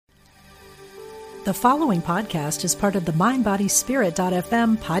The following podcast is part of the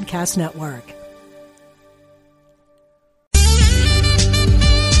MindBodySpirit.fm podcast network.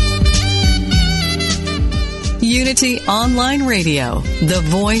 Unity Online Radio, the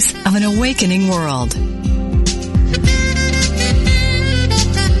voice of an awakening world.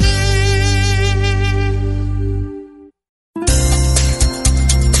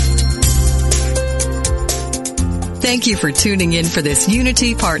 Thank you for tuning in for this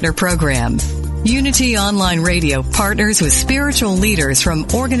Unity Partner Program. Unity Online Radio partners with spiritual leaders from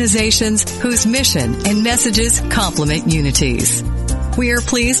organizations whose mission and messages complement Unity's. We are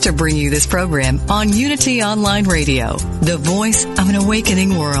pleased to bring you this program on Unity Online Radio, the voice of an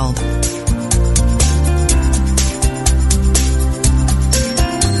awakening world.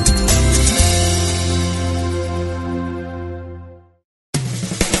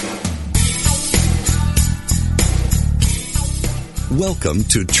 Welcome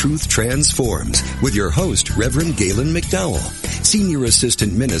to Truth Transforms with your host, Reverend Galen McDowell, Senior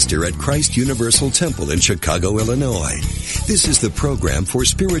Assistant Minister at Christ Universal Temple in Chicago, Illinois. This is the program for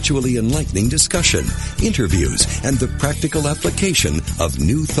spiritually enlightening discussion, interviews, and the practical application of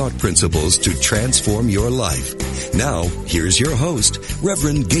new thought principles to transform your life. Now, here's your host,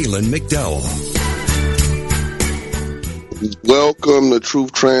 Reverend Galen McDowell. Welcome to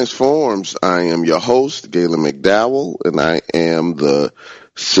Truth Transforms. I am your host, Galen McDowell, and I am the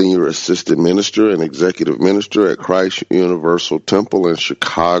Senior Assistant Minister and Executive Minister at Christ Universal Temple in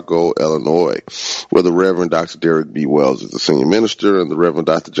Chicago, Illinois, where the Reverend Dr. Derek B. Wells is the Senior Minister and the Reverend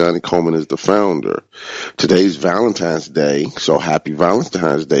Dr. Johnny Coleman is the founder. Today's Valentine's Day, so happy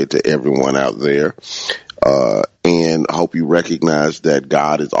Valentine's Day to everyone out there. And I hope you recognize that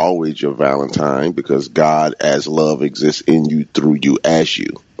God is always your Valentine because God as love exists in you, through you, as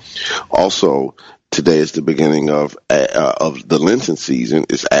you. Also, today is the beginning of the Lenten season.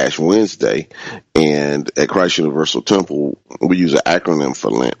 It's Ash Wednesday. And at Christ Universal Temple, we use an acronym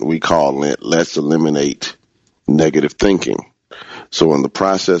for Lent. We call Lent, Let's Eliminate Negative Thinking. So in the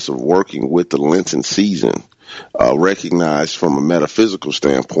process of working with the Lenten season, recognize from a metaphysical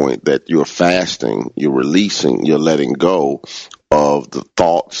standpoint that you're fasting, you're releasing, you're letting go of the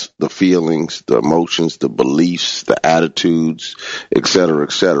thoughts, the feelings, the emotions, the beliefs, the attitudes, et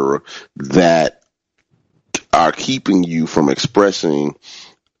cetera, that are keeping you from expressing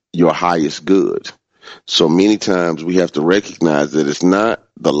your highest good. So many times we have to recognize that it's not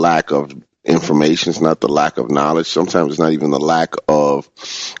the lack of information, it's not the lack of knowledge. Sometimes it's not even the lack of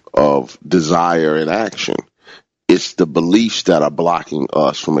desire and action. It's the beliefs that are blocking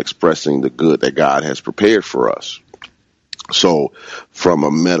us from expressing the good that God has prepared for us. So from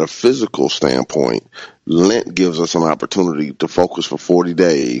a metaphysical standpoint, Lent gives us an opportunity to focus for 40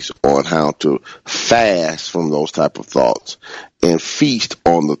 days on how to fast from those type of thoughts and feast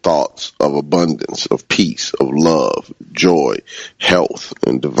on the thoughts of abundance, of peace, of love, joy, health,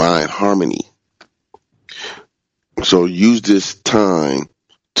 and divine harmony. So use this time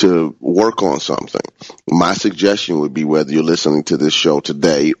to work on something. My suggestion would be, whether you're listening to this show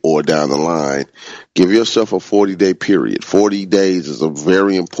today or down the line, give yourself a 40-day period. 40 days is a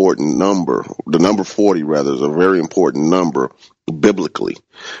very important number. The number 40, rather, is a very important number biblically.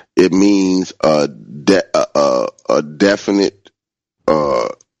 It means a definite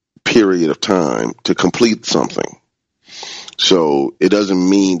period of time to complete something. So it doesn't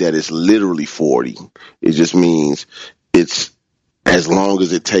mean that it's literally 40. It just means it's as long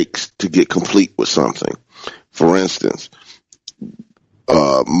as it takes to get complete with something. For instance,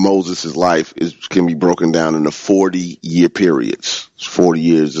 Moses' life can be broken down into 40-year periods. 40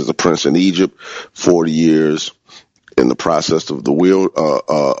 years as a prince in Egypt, 40 years in the process of dealing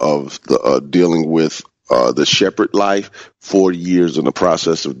with the shepherd life, 40 years in the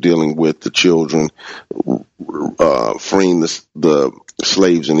process of dealing with the children, freeing the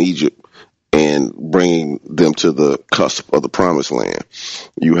slaves in Egypt and bringing them to the cusp of the promised land.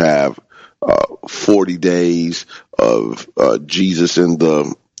 You have 40 days of Jesus in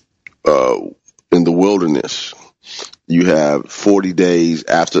the wilderness. You have 40 days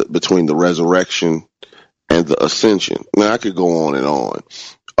between the resurrection and the ascension. Now I could go on and on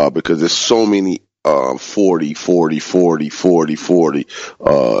because there's so many 40,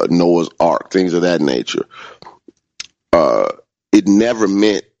 Noah's Ark, things of that nature. It never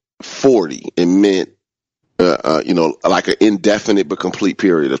meant 40. It meant, like an indefinite but complete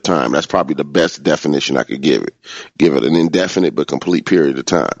period of time. That's probably the best definition I could give it. Give it an indefinite but complete period of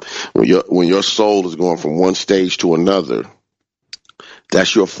time. When your soul is going from one stage to another,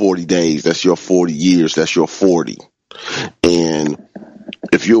 that's your 40 days. That's your 40 years. That's your 40. And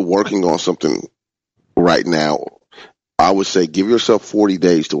if you're working on something right now, I would say give yourself 40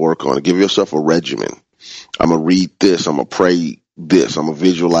 days to work on it. Give yourself a regimen. I'm going to read this. I'm going to pray this. I'm going to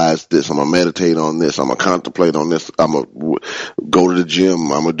visualize this. I'm going to meditate on this. I'm going to contemplate on this. I'm going to go to the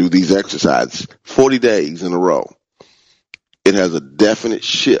gym. I'm going to do these exercises 40 days in a row. It has a definite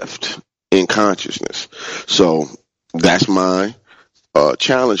shift in consciousness. So that's my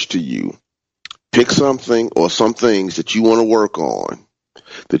challenge to you. Pick something or some things that you want to work on,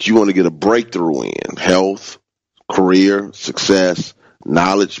 that you want to get a breakthrough in: health, career, success,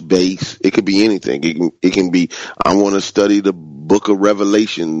 knowledge base. It could be anything. It can be, I want to study the book of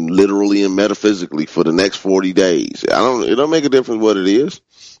Revelation literally and metaphysically for the next 40 days. It don't make a difference what it is.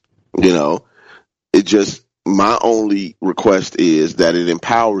 It just, my only request is that it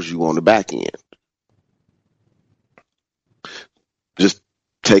empowers you on the back end. Just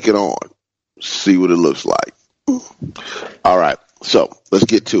take it on. See what it looks like. All right. So let's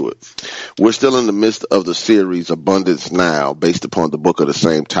get to it. We're still in the midst of the series Abundance Now, based upon the book of the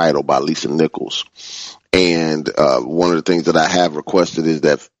same title by Lisa Nichols. And one of the things that I have requested is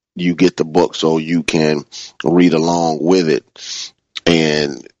that you get the book so you can read along with it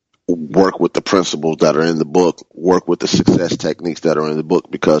and work with the principles that are in the book, work with the success techniques that are in the book,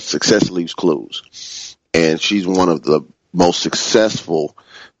 because success leaves clues. And she's one of the most successful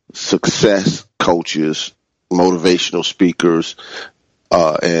success coaches, motivational speakers,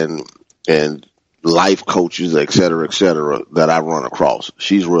 and life coaches, et cetera, that I run across.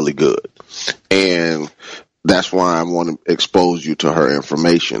 She's really good. And that's why I want to expose you to her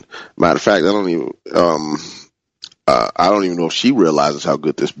information. Matter of fact, I don't even know if she realizes how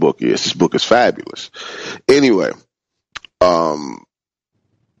good this book is. This book is fabulous. Anyway, on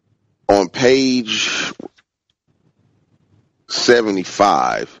page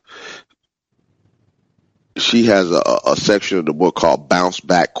 75, she has a section of the book called Bounce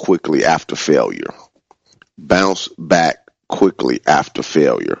Back Quickly After Failure. Bounce Back Quickly After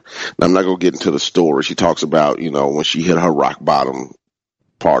Failure. Now, I'm not going to get into the story. She talks about, when she hit her rock bottom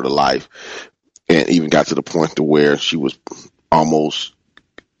part of life, and even got to the point to where she was almost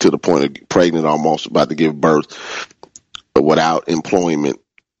to the point of pregnant, almost about to give birth, without employment,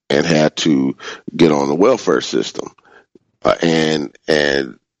 and had to get on the welfare system, and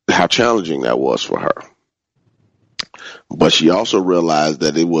how challenging that was for her. But she also realized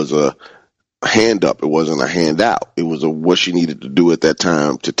that it was a hand up. It wasn't a handout. It was what she needed to do at that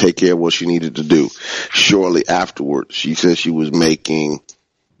time to take care of what she needed to do. Shortly afterwards, she said she was making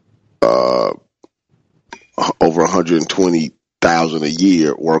over $120,000 a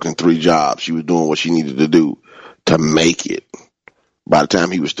year, working 3 jobs. She was doing what she needed to do to make it by the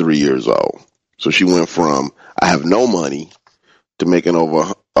time he was 3 years old. So she went from, I have no money, to making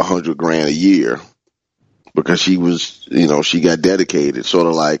over $100,000 a year, because she was, she got dedicated, sort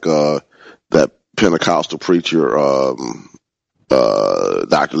of like that Pentecostal preacher,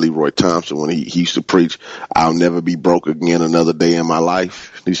 Dr. Leroy Thompson, when he used to preach, I'll never be broke again another day in my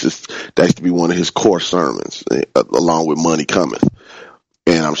life. That used to be one of his core sermons, along with Money Cometh.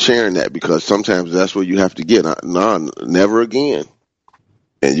 And I'm sharing that because sometimes that's where you have to get. No, never again.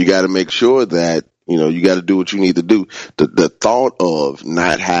 And you got to make sure that, you got to do what you need to do. The thought of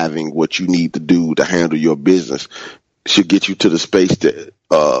not having what you need to do to handle your business should get you to the space that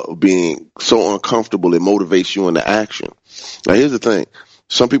being so uncomfortable, it motivates you into action. Now, here's the thing.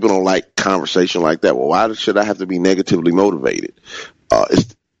 Some people don't like conversation like that. Well, why should I have to be negatively motivated?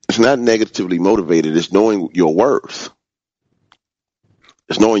 It's not negatively motivated. It's knowing your worth.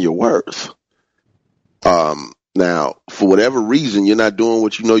 It's knowing your worth. Now, for whatever reason, you're not doing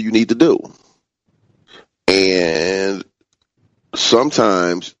what you know you need to do. And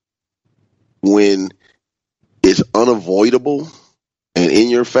sometimes when it's unavoidable and in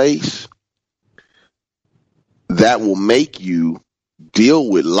your face, that will make you deal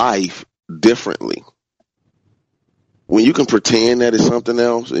with life differently. When you can pretend that it's something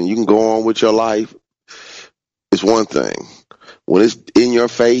else and you can go on with your life, it's one thing. When it's in your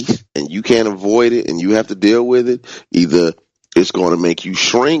face and you can't avoid it and you have to deal with it, either it's going to make you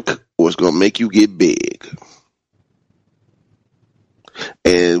shrink or it's going to make you get big.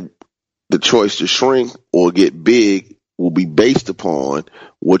 And the choice to shrink or get big will be based upon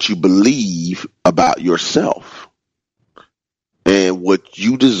what you believe about yourself and what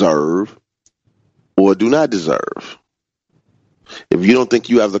you deserve or do not deserve. If you don't think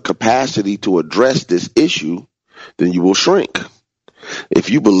you have the capacity to address this issue, then you will shrink. If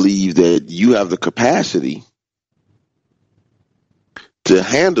you believe that you have the capacity to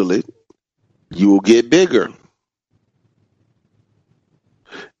handle it, you will get bigger.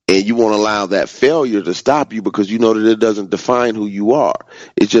 And you won't allow that failure to stop you because you know that it doesn't define who you are.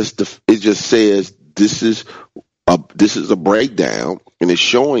 It just says this is This is a breakdown, and it's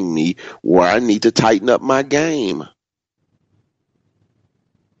showing me where I need to tighten up my game.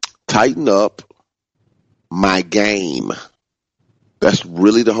 Tighten up my game. That's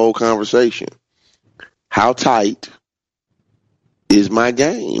really the whole conversation. How tight is my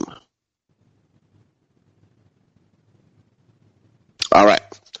game? All right.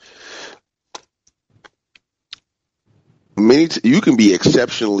 You can be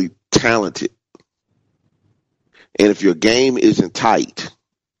exceptionally talented, and if your game isn't tight,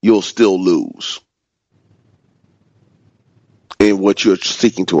 you'll still lose in what you're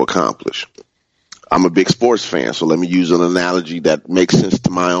seeking to accomplish. I'm a big sports fan, so let me use an analogy that makes sense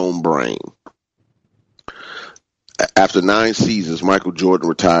to my own brain. After 9 seasons, Michael Jordan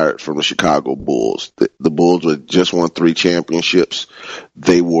retired from the Chicago Bulls. The Bulls had just won 3 championships.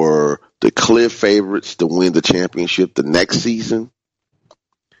 They were the clear favorites to win the championship the next season.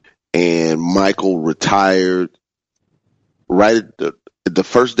 And Michael retired right at the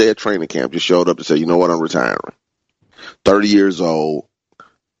first day of training camp, just showed up and said, you know what, I'm retiring. 30 years old,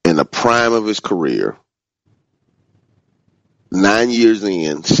 in the prime of his career, 9 years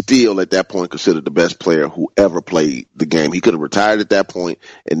in, still at that point considered the best player who ever played the game. He could have retired at that point,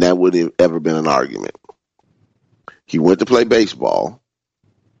 and that wouldn't have ever been an argument. He went to play baseball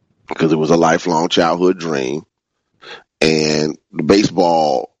because it was a lifelong childhood dream, and the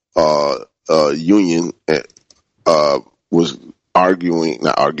baseball union was in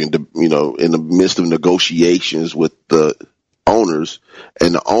the midst of negotiations with the owners,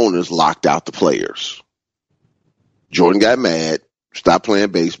 and the owners locked out the players. Jordan got mad, stopped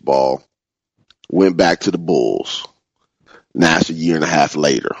playing baseball, went back to the Bulls. Now it's a year and a half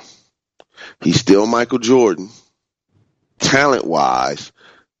later. He's still Michael Jordan, talent-wise,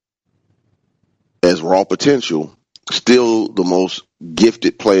 as raw potential, still the most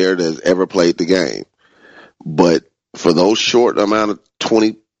gifted player that's ever played the game. But for those short amount of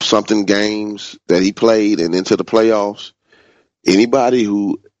 20-something games that he played and into the playoffs, anybody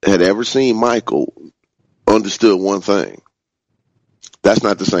who had ever seen Michael understood one thing. That's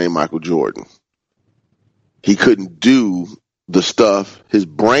not the same Michael Jordan. He couldn't do the stuff his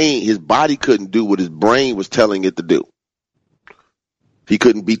body couldn't do what his brain was telling it to do. He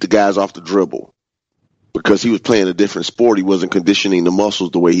couldn't beat the guys off the dribble because he was playing a different sport. He wasn't conditioning the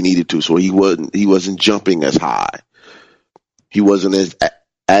muscles the way he needed to, so he wasn't jumping as high. He wasn't as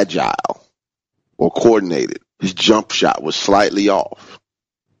agile or coordinated. His jump shot was slightly off.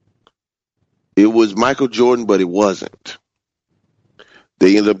 It was Michael Jordan, but it wasn't.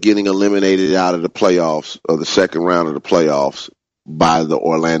 They ended up getting eliminated out of the playoffs, or the second round of the playoffs, by the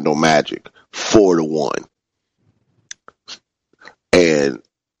Orlando Magic, 4-1. And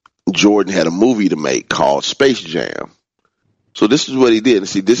Jordan had a movie to make called Space Jam. So this is what he did. And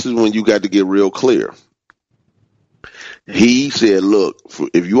see, this is when you got to get real clear. He said, look,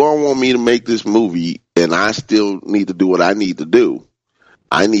 if you all want me to make this movie and I still need to do what I need to do,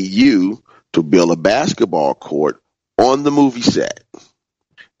 I need you to build a basketball court on the movie set.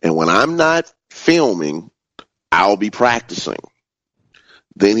 And when I'm not filming, I'll be practicing.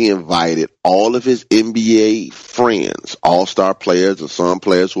 Then he invited all of his NBA friends, all-star players and some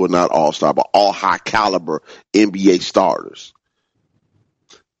players who are not all-star, but all high-caliber NBA starters,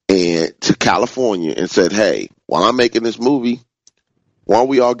 and to California and said, hey, while I'm making this movie, why don't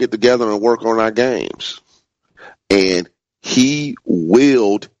we all get together and work on our games? And he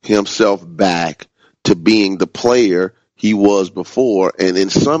willed himself back to being the player he was before, and in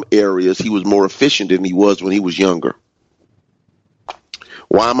some areas he was more efficient than he was when he was younger.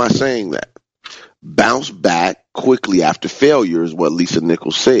 Why am I saying that? Bounce back quickly after failure is what Lisa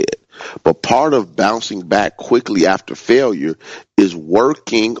Nichols said. But part of bouncing back quickly after failure is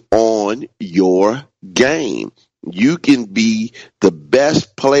working on your game. You can be the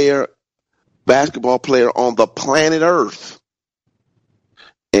best basketball player on the planet Earth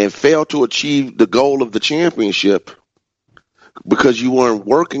and fail to achieve the goal of the championship because you weren't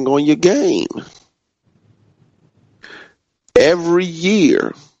working on your game. Every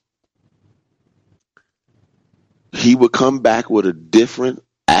year, he would come back with a different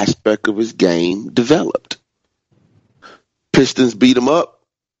aspect of his game developed. Pistons beat him up.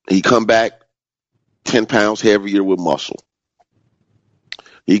 He come back 10 pounds heavier with muscle.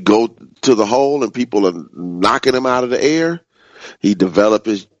 He go to the hole and people are knocking him out of the air. He developed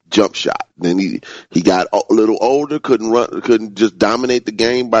his jump shot. Then he got a little older, couldn't just dominate the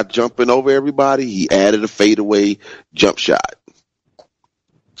game by jumping over everybody. He added a fadeaway jump shot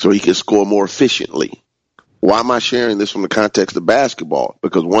so he could score more efficiently. Why am I sharing this from the context of basketball?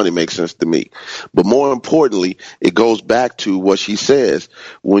 Because one, it makes sense to me. But more importantly, it goes back to what she says.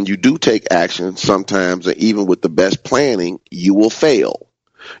 When you do take action, sometimes, and even with the best planning, you will fail.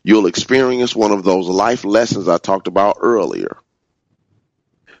 You'll experience one of those life lessons I talked about earlier.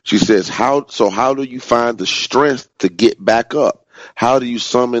 She says, how do you find the strength to get back up? How do you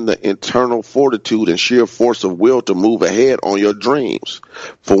summon the internal fortitude and sheer force of will to move ahead on your dreams?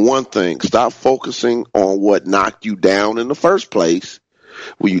 For one thing, stop focusing on what knocked you down in the first place.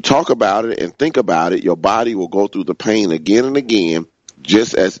 When you talk about it and think about it, your body will go through the pain again and again,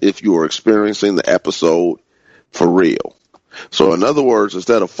 just as if you were experiencing the episode for real. So in other words,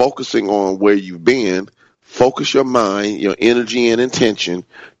 instead of focusing on where you've been, focus your mind, your energy and intention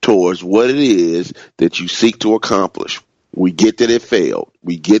towards what it is that you seek to accomplish. We get that it failed.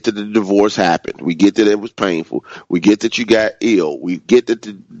 We get that the divorce happened. We get that it was painful. We get that you got ill. We get that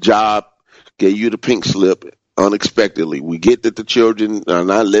the job gave you the pink slip unexpectedly. We get that the children are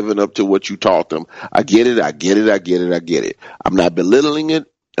not living up to what you taught them. I get it. I get it. I get it. I get it. I'm not belittling it.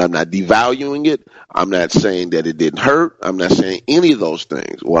 I'm not devaluing it. I'm not saying that it didn't hurt. I'm not saying any of those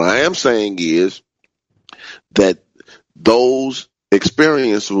things. What I am saying is that those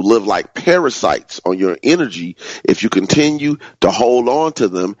experiences will live like parasites on your energy if you continue to hold on to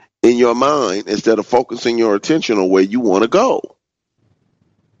them in your mind instead of focusing your attention on where you want to go.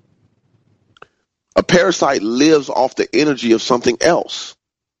 A parasite lives off the energy of something else.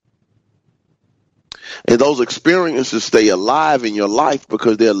 And those experiences stay alive in your life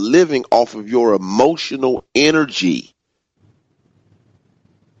because they're living off of your emotional energy.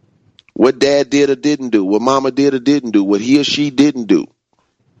 What dad did or didn't do, what mama did or didn't do, what he or she didn't do.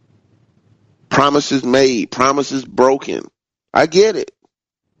 Promises made, promises broken. I get it.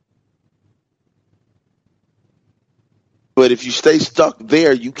 But if you stay stuck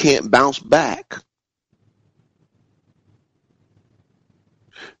there, you can't bounce back.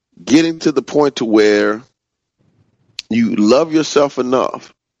 Getting to the point to where you love yourself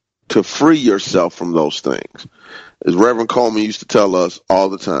enough to free yourself from those things. As Reverend Coleman used to tell us all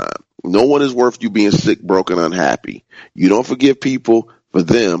the time, no one is worth you being sick, broken, unhappy. You don't forgive people for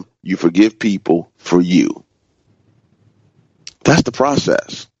them. You forgive people for you. That's the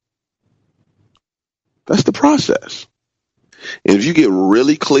process. That's the process. And if you get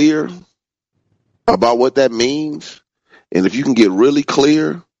really clear about what that means, and if you can get really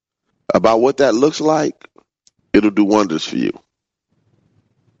clear about what that looks like, it'll do wonders for you.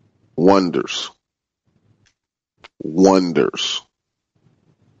 Wonders. Wonders.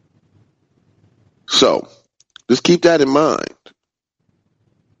 So, just keep that in mind.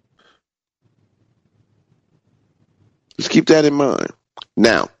 Just keep that in mind.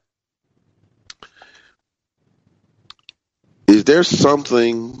 Now, is there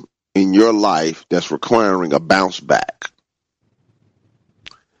something in your life that's requiring a bounce back?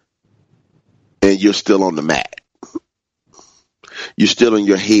 And you're still on the mat. You're still in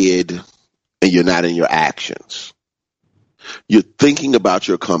your head and you're not in your actions. You're thinking about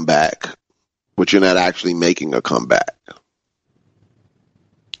your comeback, but you're not actually making a comeback.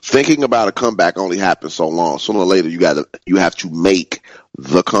 Thinking about a comeback only happens so long. Sooner or later, you have to make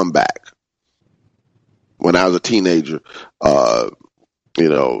the comeback. When I was a teenager, I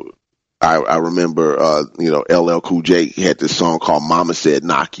remember, LL Cool J had this song called "Mama Said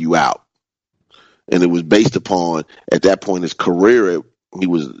Knock You Out," and it was based upon at that point his career. He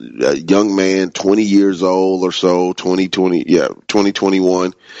was a young man, 20 years old or so,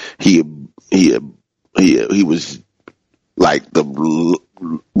 2021. He was like the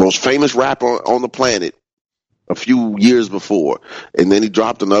most famous rapper on the planet a few years before. And then he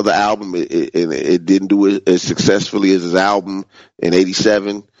dropped another album, and it didn't do it as successfully as his album in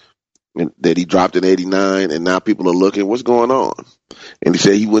 87 that he dropped in 89. And now people are looking, what's going on? And he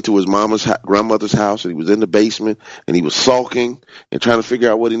said he went to his grandmother's house, and he was in the basement, and he was sulking and trying to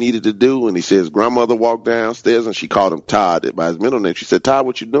figure out what he needed to do. And he said his grandmother walked downstairs, and she called him Todd by his middle name. She said, "Todd,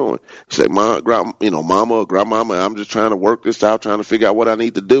 what you doing?" He said, Mama or grandmama, I'm just trying to work this out, trying to figure out what I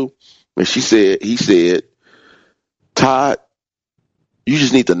need to do. And he said, "Todd, you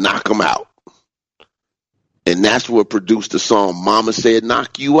just need to knock him out." And that's what produced the song "Mama Said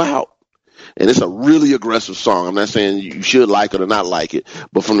Knock You Out." And it's a really aggressive song. I'm not saying you should like it or not like it,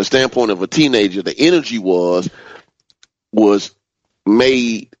 but from the standpoint of a teenager, the energy was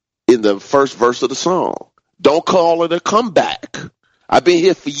made in the first verse of the song. Don't call it a comeback. I've been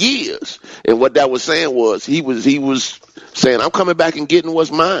here for years. And what that was saying was he was saying, I'm coming back and getting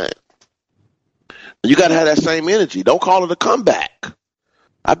what's mine. You got to have that same energy. Don't call it a comeback.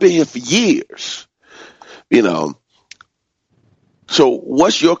 I've been here for years. So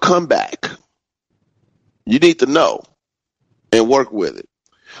what's your comeback? You need to know and work with it.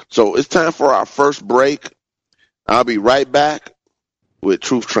 So it's time for our first break. I'll be right back with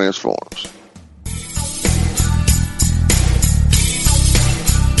Truth Transforms.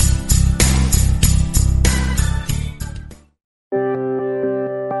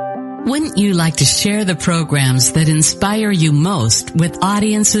 Wouldn't you like to share the programs that inspire you most with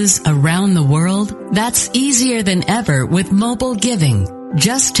audiences around the world? That's easier than ever with mobile giving.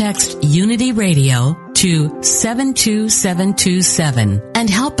 Just text Unity Radio to 72727 and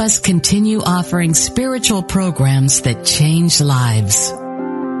help us continue offering spiritual programs that change lives.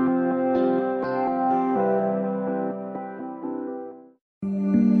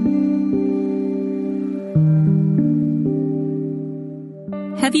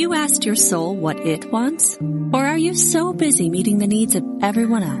 Have you asked your soul what it wants? Or are you so busy meeting the needs of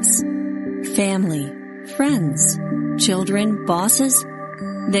everyone else? Family, friends, children, bosses,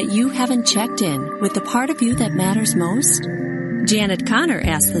 that you haven't checked in with the part of you that matters most? Janet Conner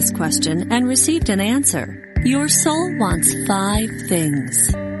asked this question and received an answer. Your soul wants 5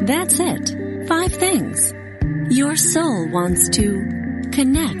 things. That's it. 5 things. Your soul wants to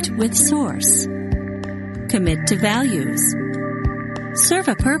connect with Source, commit to values, serve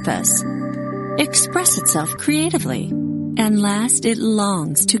a purpose, express itself creatively, and last, it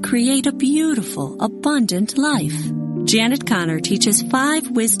longs to create a beautiful, abundant life. Janet Conner teaches 5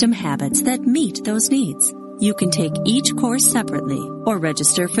 wisdom habits that meet those needs. You can take each course separately or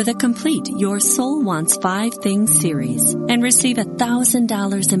register for the complete Your Soul Wants 5 Things series and receive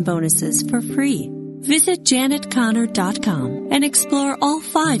 $1,000 in bonuses for free. Visit janetconner.com and explore all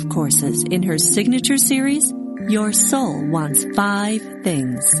 5 courses in her signature series, Your Soul Wants 5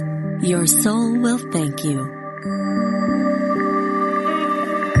 Things. Your soul will thank you.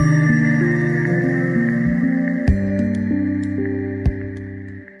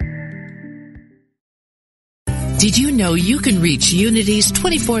 Did you know you can reach Unity's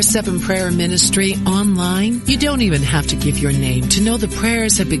 24/7 prayer ministry online? You don't even have to give your name to know the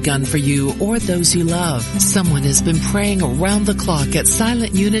prayers have begun for you or those you love. Someone has been praying around the clock at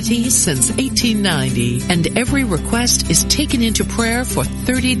Silent Unity since 1890, and every request is taken into prayer for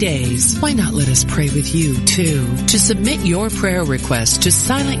 30 days. Why not let us pray with you, too? To submit your prayer request to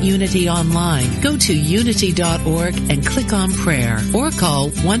Silent Unity online, go to unity.org and click on prayer, or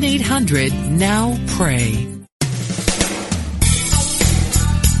call 1-800-NOW-PRAY.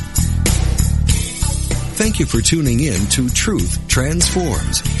 Thank you for tuning in to Truth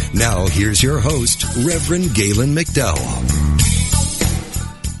Transforms. Now, here's your host, Reverend Galen McDowell.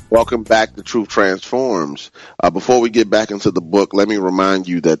 Welcome back to Truth Transforms. Before we get back into the book, let me remind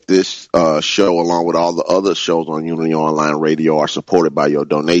you that this show, along with all the other shows on Unity Online Radio, are supported by your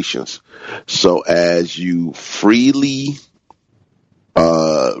donations. So as you freely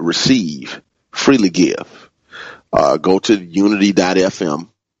receive, freely give, go to unity.fm.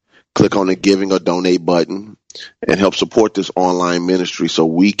 Click on the giving or donate button and help support this online ministry so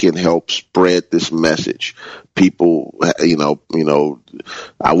we can help spread this message. People, I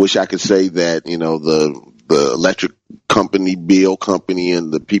wish I could say that, the electric company, bill company,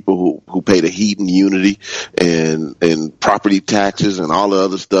 and the people who pay the heat in Unity and property taxes and all the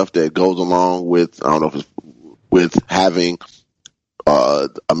other stuff that goes along with, I don't know if it's with having a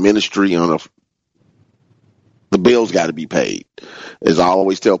ministry on the bills got to be paid. As I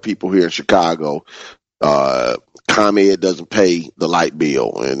always tell people here in Chicago, ComEd doesn't pay the light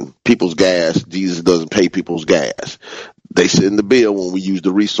bill, and people's gas, Jesus doesn't pay people's gas. They send the bill when we use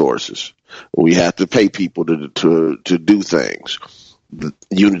the resources. We have to pay people to do things.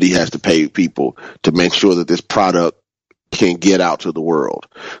 Unity has to pay people to make sure that this product can get out to the world.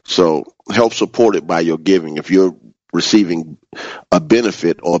 So help support it by your giving. If you're receiving a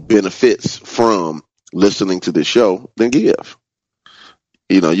benefit or benefits from listening to the show, then give.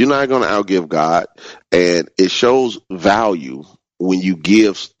 You're not going to outgive God, and it shows value when you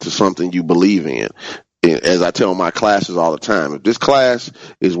give to something you believe in. As I tell my classes all the time, if this class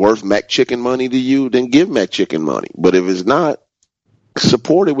is worth McChicken money to you, then give McChicken money. But if it's not,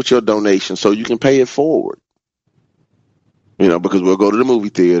 support it with your donation so you can pay it forward. Because we'll go to the movie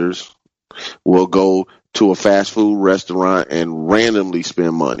theaters, we'll go to a fast food restaurant and randomly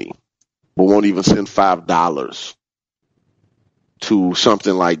spend money, but won't even send $5 to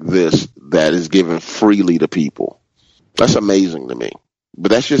something like this that is given freely to people. That's amazing to me. But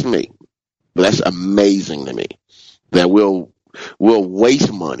that's just me. But that's amazing to me that we'll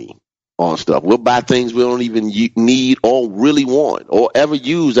waste money on stuff. We'll buy things we don't even need or really want or ever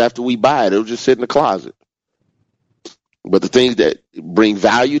use after we buy it. It'll just sit in the closet. But the things that bring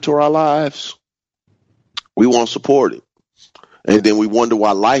value to our lives, we won't support it. And then we wonder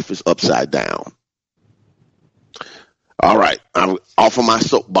why life is upside down. All right. I'm off of my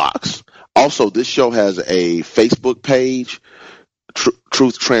soapbox. Also, this show has a Facebook page,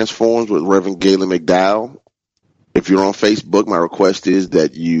 Truth Transforms with Reverend Galen McDowell. If you're on Facebook, my request is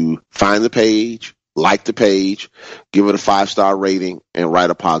that you find the page, like the page, give it a 5-star rating, and write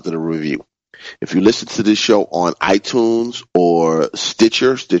a positive review. If you listen to this show on iTunes or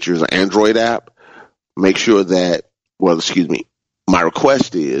Stitcher is an Android app, make sure that, my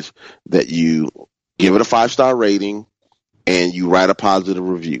request is that you give it a 5-star rating and you write a positive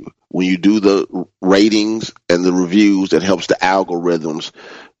review. When you do the ratings and the reviews, that helps the algorithms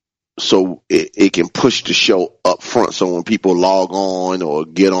so it can push the show up front. So when people log on or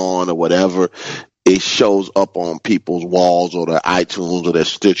get on or whatever, it shows up on people's walls or their iTunes or their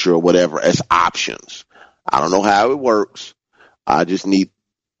Stitcher or whatever as options. I don't know how it works. I just let me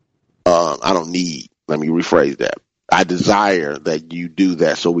rephrase that. I desire that you do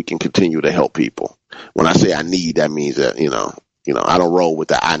that so we can continue to help people. When I say I need, that means that, I don't roll with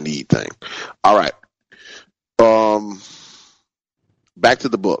the I need thing. All right. Back to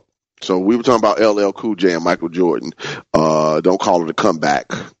the book. So we were talking about LL Cool J and Michael Jordan. Don't call it a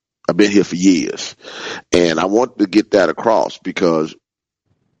comeback. I've been here for years. And I want to get that across because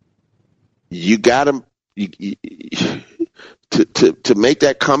you got to make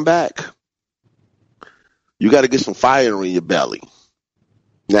that comeback. You got to get some fire in your belly.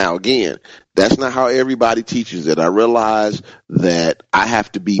 Now, again, that's not how everybody teaches it. I realize that I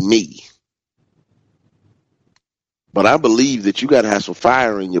have to be me. But I believe that you got to have some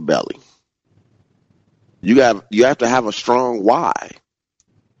fire in your belly. You have to have a strong why.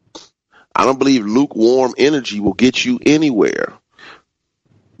 I don't believe lukewarm energy will get you anywhere.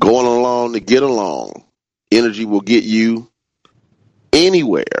 Going along to get along, energy will get you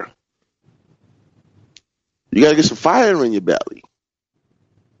anywhere. You got to get some fire in your belly.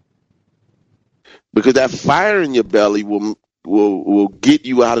 Because that fire in your belly will get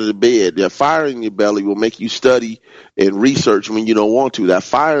you out of the bed. That fire in your belly will make you study and research when you don't want to. That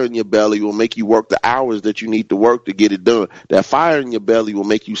fire in your belly will make you work the hours that you need to work to get it done. That fire in your belly will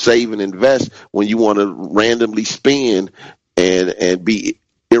make you save and invest when you want to randomly spend and be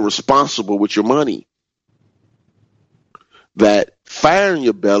irresponsible with your money. That fire in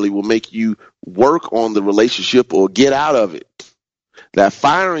your belly will make you work on the relationship or get out of it. That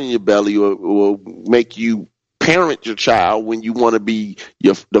fire in your belly will make you parent your child when you want to be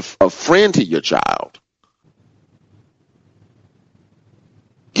a friend to your child.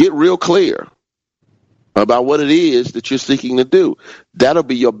 Get real clear about what it is that you're seeking to do. That'll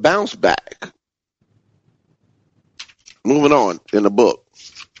be your bounce back. Moving on in the book.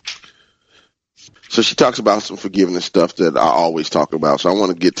 So she talks about some forgiveness stuff that I always talk about. So I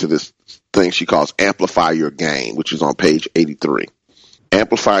want to get to this thing she calls amplify your game, which is on page 83.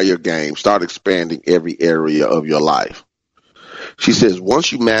 Amplify your game. Start expanding every area of your life. She says,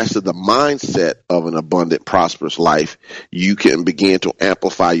 once you master the mindset of an abundant, prosperous life, you can begin to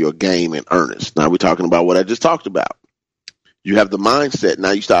amplify your game in earnest. Now we're talking about what I just talked about. You have the mindset.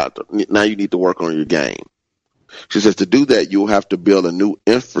 Now you need to work on your game. She says to do that, you'll have to build a new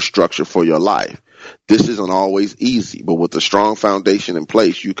infrastructure for your life. This isn't always easy, but with a strong foundation in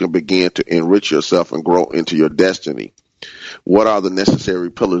place, you can begin to enrich yourself and grow into your destiny. What are the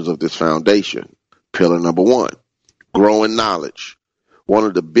necessary pillars of this foundation? Pillar number 1, grow in knowledge. One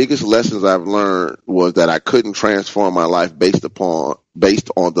of the biggest lessons I've learned was that I couldn't transform my life based on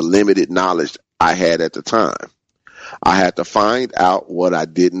the limited knowledge I had at the time. I had to find out what I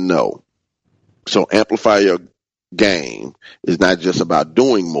didn't know. So amplify your game is not just about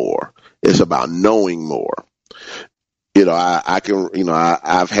doing more. It's about knowing more.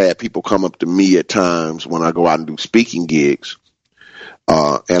 I've had people come up to me at times when I go out and do speaking gigs.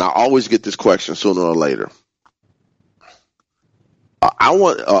 And I always get this question sooner or later. I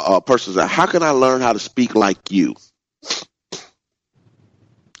want a person to say, how can I learn how to speak like you?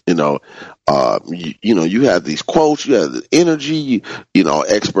 You have these quotes, you have the energy,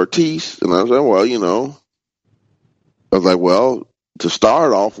 expertise. And I was like, to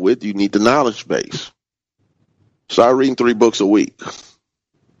start off with, you need the knowledge base. Start reading 3 books a week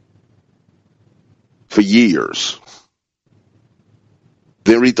for years.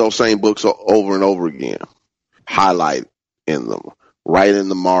 Then read those same books over and over again. Highlight in them. Write in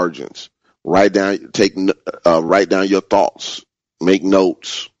the margins. Write down your thoughts. Make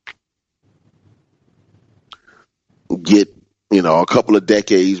notes. Get, a couple of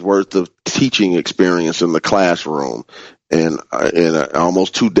decades worth of teaching experience in the classroom and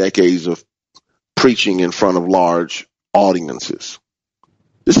almost 2 decades of preaching in front of large audiences.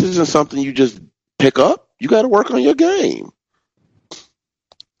 This isn't something you just pick up. You got to work on your game.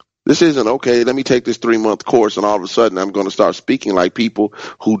 This isn't, okay, let me take this 3-month course and all of a sudden I'm going to start speaking like people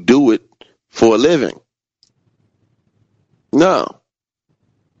who do it for a living. No.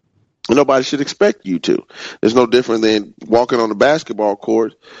 Nobody should expect you to. It's no different than walking on the basketball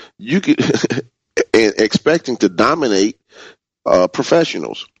court. You could and expecting to dominate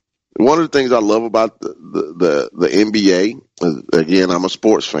professionals. One of the things I love about the NBA, again, I'm a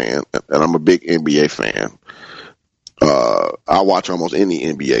sports fan and I'm a big NBA fan. I watch almost any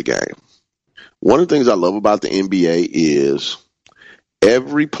NBA game. One of the things I love about the NBA is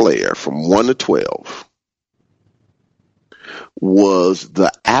every player from 1 to 12 was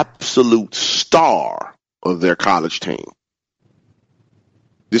the absolute star of their college team.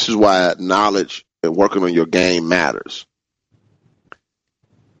 This is why knowledge and working on your game matters.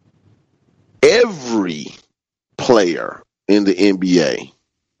 Every player in the NBA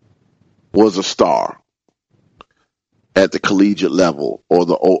was a star at the collegiate level,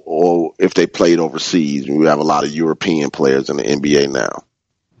 or if they played overseas. We have a lot of European players in the NBA now.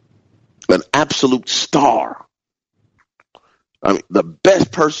 An absolute star. I mean, the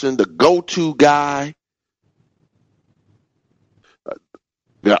best person, the go-to guy,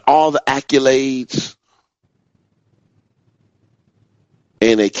 got all the accolades,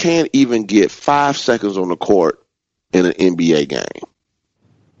 and they can't even get 5 seconds on the court in an NBA game.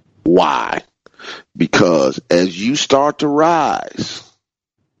 Why? Because as you start to rise,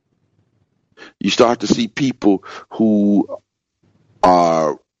 you start to see people who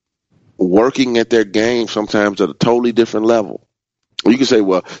are working at their game sometimes at a totally different level. You can say,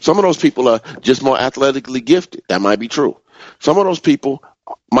 well, some of those people are just more athletically gifted. That might be true. Some of those people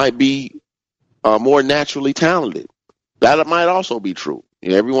might be more naturally talented. That might also be true.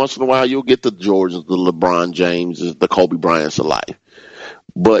 Every once in a while, you'll get the Jordans, the LeBron Jameses, the Kobe Bryants of life.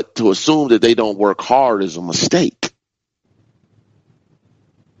 But to assume that they don't work hard is a mistake.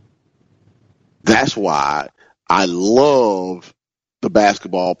 That's why I love the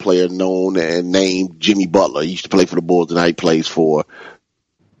basketball player known and named Jimmy Butler. He used to play for the Bulls, and now he plays for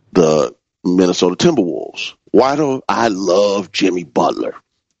the Minnesota Timberwolves. Why do I love Jimmy Butler?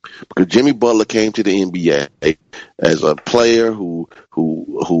 Because Jimmy Butler came to the NBA as a player who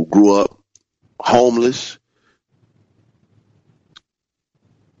grew up homeless,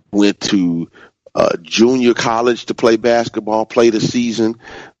 went to junior college to play basketball, played a season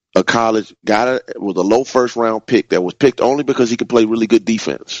of college, was a low first-round pick that was picked only because he could play really good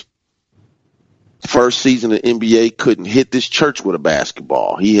defense. First season in the NBA, couldn't hit this church with a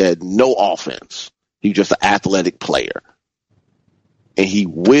basketball. He had no offense. He was just an athletic player. And he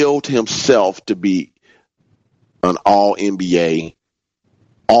willed himself to be an all-NBA,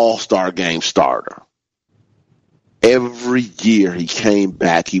 all-star game starter. Every year he came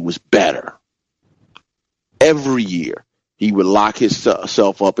back, he was better. Every year. He would lock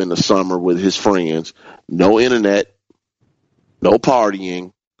himself up in the summer with his friends. No internet, no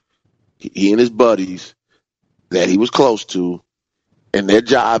partying. He and his buddies that he was close to, and their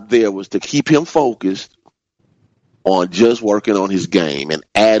job there was to keep him focused on just working on his game and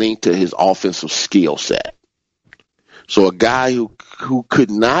adding to his offensive skill set. So a guy who could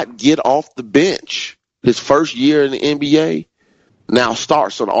not get off the bench his first year in the NBA now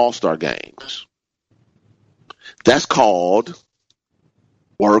starts on all-star games. That's called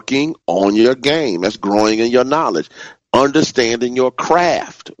working on your game. That's growing in your knowledge, understanding your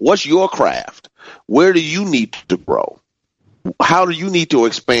craft. What's your craft? Where do you need to grow? How do you need to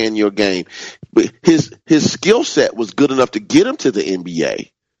expand your game? But his skill set was good enough to get him to the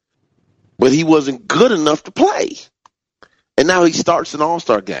NBA, but he wasn't good enough to play. And now he starts in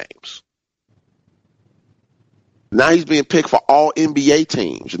all-star games. Now he's being picked for all NBA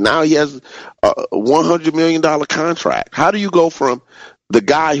teams. Now he has a $100 million contract. How do you go from the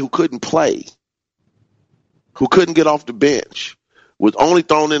guy who couldn't play, who couldn't get off the bench, was only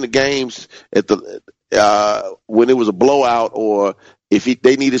thrown in the games at when it was a blowout, or if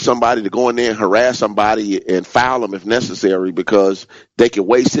they needed somebody to go in there and harass somebody and foul him if necessary because they could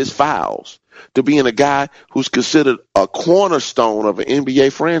waste his fouls, to being a guy who's considered a cornerstone of an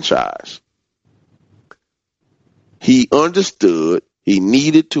NBA franchise? He understood he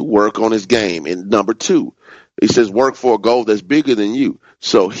needed to work on his game. And number two, he says work for a goal that's bigger than you.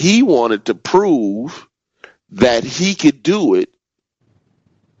 So he wanted to prove that he could do it.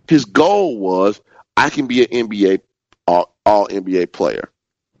 His goal was, I can be an NBA, all NBA player.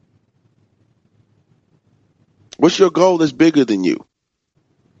 What's your goal that's bigger than you?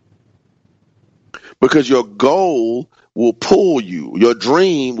 Because your goal will pull you. Your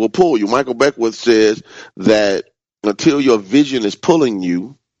dream will pull you. Michael Beckwith says that until your vision is pulling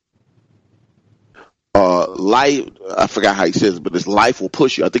you, life, I forgot how he says it, but it's life will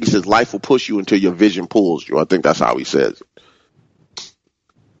push you. I think he says life will push you until your vision pulls you. I think that's how he says it.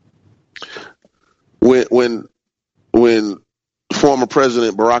 When former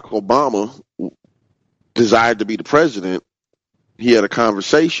President Barack Obama desired to be the president, he had a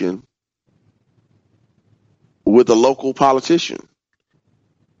conversation with a local politician.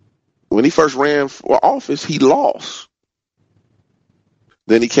 When he first ran for office, he lost.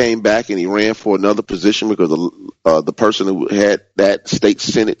 Then he came back and he ran for another position because the person who had that state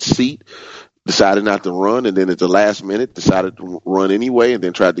Senate seat decided not to run, and then at the last minute decided to run anyway, and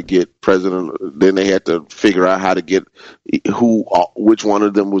then tried to get president. Then they had to figure out how to get which one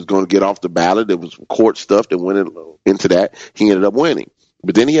of them was going to get off the ballot. There was court stuff that went into that. He ended up winning.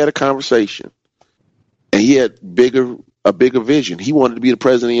 But then he had a conversation, and he had a bigger vision. He wanted to be the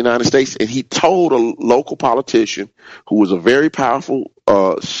president of the United States, and he told a local politician who was a very powerful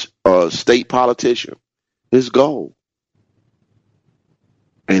state politician his goal.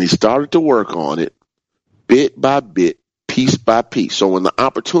 And he started to work on it bit by bit, piece by piece. So when the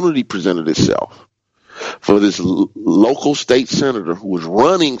opportunity presented itself for this local state senator who was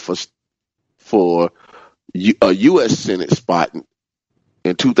running for a U.S. Senate spot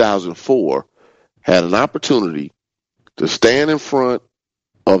in 2004, had an opportunity to stand in front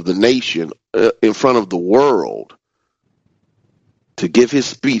of the nation, in front of the world, to give his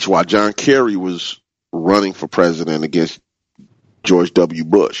speech while John Kerry was running for president against George W.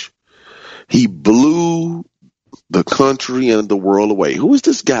 Bush. He blew the country and the world away. Who is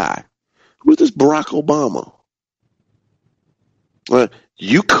this guy? Who is this Barack Obama?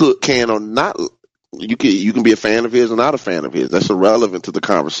 You can be a fan of his or not a fan of his. That's irrelevant to the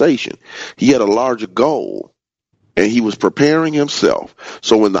conversation. He had a larger goal, and he was preparing himself.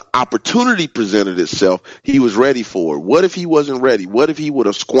 So when the opportunity presented itself, he was ready for it. What if he wasn't ready? What if he would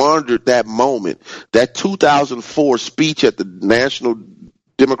have squandered that moment? That 2004 speech at the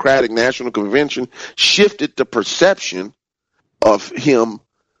Democratic National Convention shifted the perception of him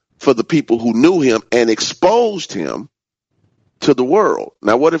for the people who knew him and exposed him to the world.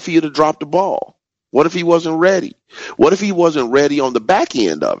 Now, what if he had dropped the ball? What if he wasn't ready? What if he wasn't ready on the back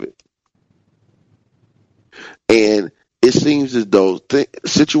end of it? And it seems as though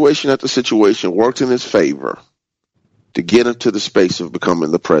situation after situation worked in his favor to get him to the space of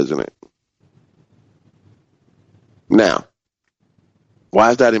becoming the president. Now,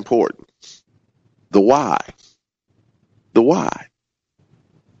 why is that important? The why. The why.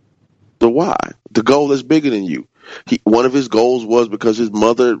 The why. The goal is bigger than you. One of his goals was because his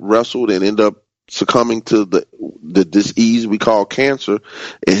mother wrestled and ended up succumbing to the disease we call cancer,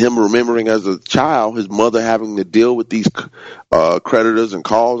 and him remembering as a child his mother having to deal with these creditors and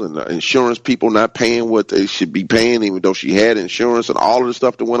calls and insurance people not paying what they should be paying, even though she had insurance, and all of the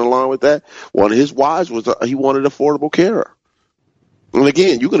stuff that went along with that. One of his whys was he wanted affordable care. And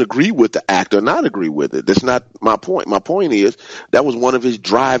again, you can agree with the act or not agree with it. That's not my point. My point is that was one of his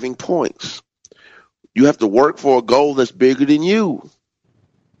driving points. You have to work for a goal that's bigger than you.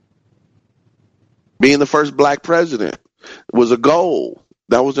 Being the first black president was a goal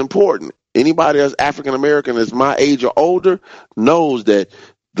that was important. Anybody that's African American that's my age or older knows that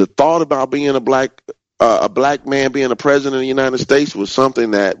the thought about being a black man being a president of the United States was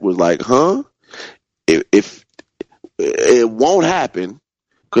something that was like, if it won't happen,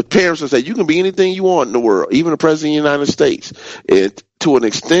 because parents will say you can be anything you want in the world, even the president of the United States. To an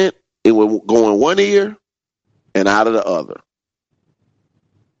extent, it will go in one ear and out of the other.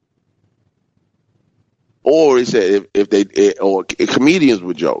 Or he said or comedians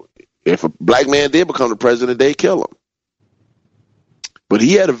would joke, if a black man did become the president, they'd kill him. But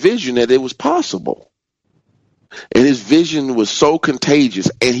he had a vision that it was possible. And his vision was so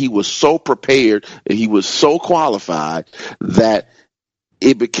contagious, and he was so prepared, and he was so qualified that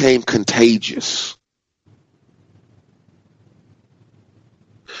it became contagious.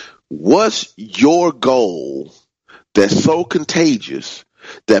 What's your goal that's so contagious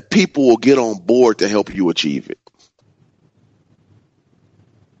that people will get on board to help you achieve it?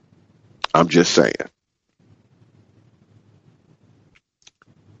 I'm just saying.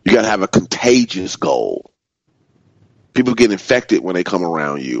 You got to have a contagious goal. People get infected when they come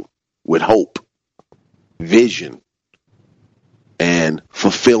around you with hope, vision, and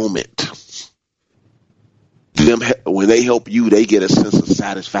fulfillment. When they help you, they get a sense of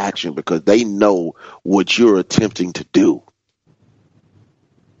satisfaction because they know what you're attempting to do.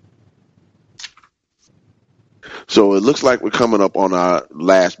 So it looks like we're coming up on our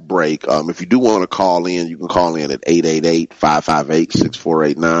last break. If you do want to call in, you can call in at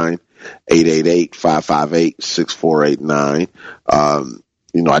 888-558-6489, 888-558-6489.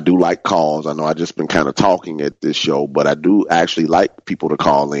 I do like calls. I know I just been kind of talking at this show, but I do actually like people to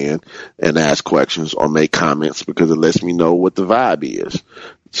call in and ask questions or make comments because it lets me know what the vibe is.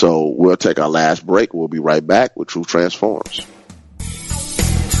 So we'll take our last break. We'll be right back with Truth Transforms.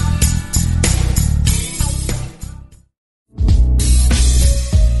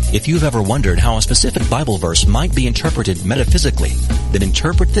 If you've ever wondered how a specific Bible verse might be interpreted metaphysically, then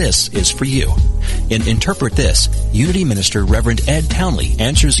Interpret This is for you. In Interpret This, Unity Minister Reverend Ed Townley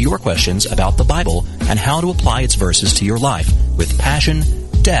answers your questions about the Bible and how to apply its verses to your life with passion,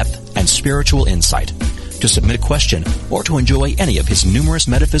 depth, and spiritual insight. To submit a question or to enjoy any of his numerous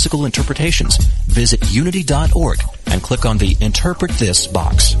metaphysical interpretations, visit unity.org and click on the Interpret This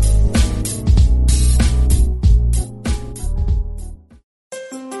box.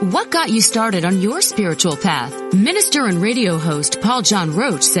 What got you started on your spiritual path? Minister and radio host Paul John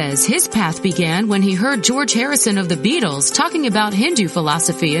Roach says his path began when he heard George Harrison of the Beatles talking about Hindu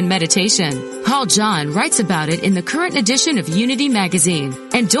philosophy and meditation. Paul John writes about it in the current edition of Unity magazine.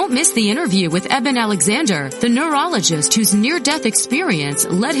 And don't miss the interview with Eben Alexander, the neurologist whose near-death experience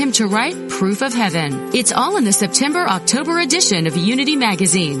led him to write Proof of Heaven. It's all in the September-October edition of Unity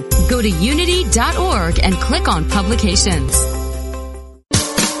magazine. Go to unity.org and click on publications.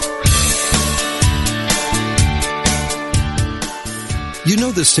 You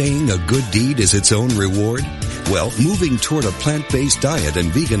know the saying, a good deed is its own reward? Well, moving toward a plant-based diet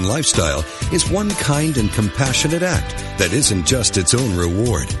and vegan lifestyle is one kind and compassionate act that isn't just its own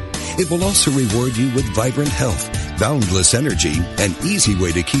reward. It will also reward you with vibrant health, boundless energy, an easy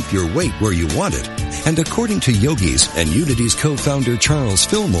way to keep your weight where you want it. And according to yogis and Unity's co-founder Charles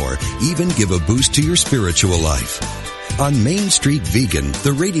Fillmore, even give a boost to your spiritual life. On Main Street Vegan,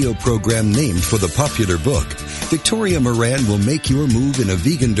 the radio program named for the popular book, Victoria Moran will make your move in a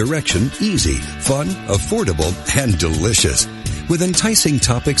vegan direction easy, fun, affordable, and delicious. With enticing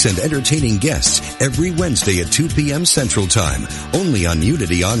topics and entertaining guests every Wednesday at 2 p.m. Central Time, only on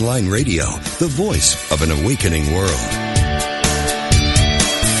Unity Online Radio, the voice of an awakening world.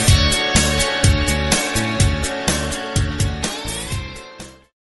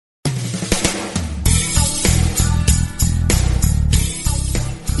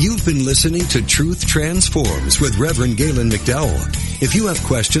 You've been listening to Truth Transforms with Reverend Galen McDowell. If you have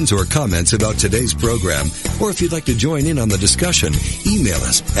questions or comments about today's program, or if you'd like to join in on the discussion, email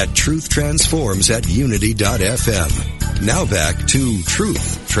us at truthtransforms@unity.fm. Now back to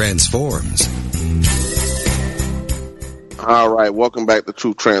Truth Transforms. All right, welcome back to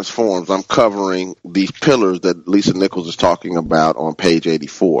Truth Transforms. I'm covering these pillars that Lisa Nichols is talking about on page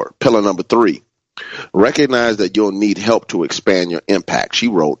 84. Pillar number 3. Recognize that you'll need help to expand your impact. She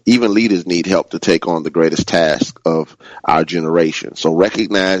wrote, even leaders need help to take on the greatest task of our generation. So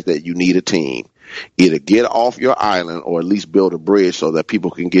recognize that you need a team. Either get off your island or at least build a bridge so that people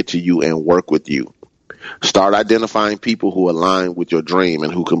can get to you and work with you. Start identifying people who align with your dream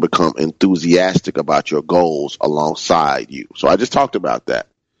and who can become enthusiastic about your goals alongside you. So I just talked about that.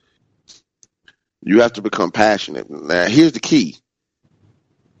 You have to become passionate. Now, here's the key.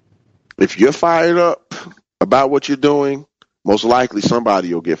 If you're fired up about what you're doing, most likely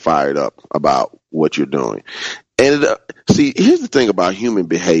somebody will get fired up about what you're doing. And see, here's the thing about human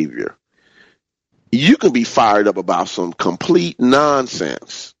behavior. You can be fired up about some complete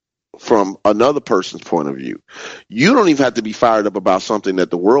nonsense from another person's point of view. You don't even have to be fired up about something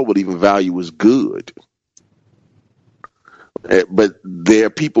that the world would even value as good. But there are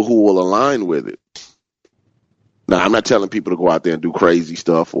people who will align with it. Now, I'm not telling people to go out there and do crazy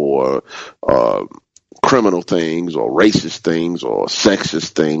stuff or criminal things or racist things or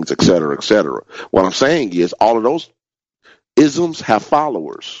sexist things, et cetera, et cetera. What I'm saying is all of those isms have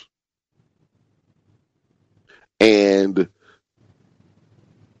followers. And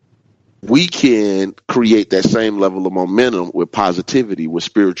we can create that same level of momentum with positivity, with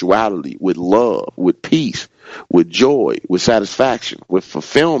spirituality, with love, with peace, with joy, with satisfaction, with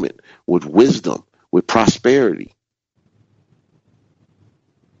fulfillment, with wisdom, with prosperity.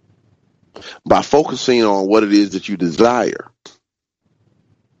 By focusing on what it is that you desire,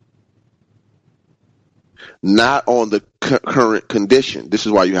 not on the current condition. This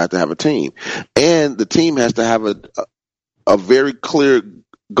is why you have to have a team. And the team has to have a very clear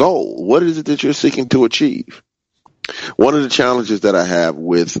goal. What is it that you're seeking to achieve? One of the challenges that I have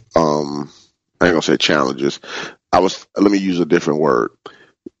with, I ain't gonna say challenges. Let me use a different word.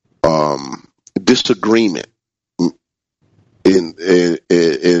 Disagreement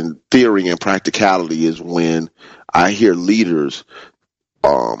in theory and practicality is when I hear leaders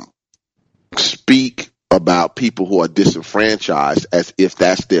speak about people who are disenfranchised as if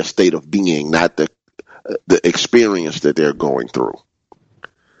that's their state of being, not the experience that they're going through.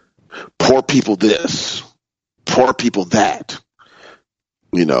 poor people this, poor people that,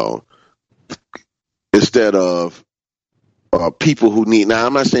 instead of people who need. Now,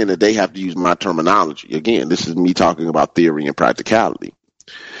 I'm not saying that they have to use my terminology. Again, this is me talking about theory and practicality.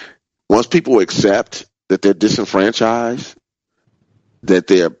 Once people accept that they're disenfranchised, that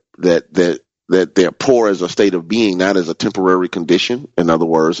they're poor as a state of being, not as a temporary condition. In other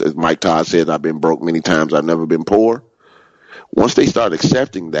words, as Mike Todd said, I've been broke many times, I've never been poor. Once they start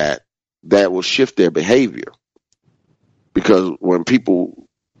accepting that, that will shift their behavior. Because when people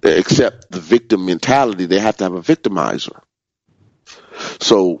accept the victim mentality, they have to have a victimizer.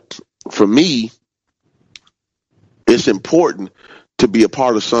 So for me, it's important to be a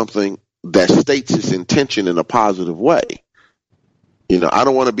part of something that states its intention in a positive way. I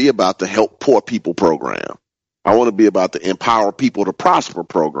don't want to be about the help poor people program. I want to be about the empower people to prosper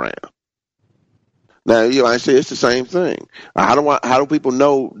program. Now, I say it's the same thing. How do people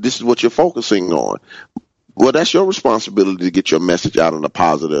know this is what you're focusing on? Well, that's your responsibility to get your message out in a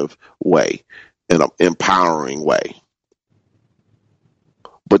positive way, in an empowering way.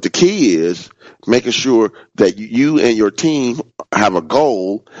 But the key is making sure that you and your team have a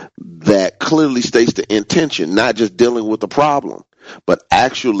goal that clearly states the intention, not just dealing with the problem, but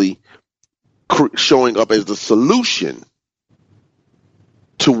actually showing up as the solution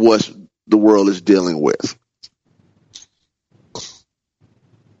to what the world is dealing with.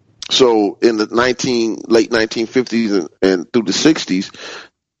 So in the late 1950s and through the 60s,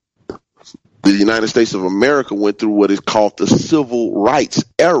 the United States of America went through what is called the Civil Rights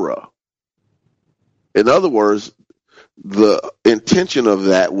era. In other words, the intention of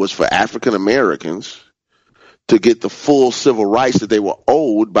that was for African Americans to get the full civil rights that they were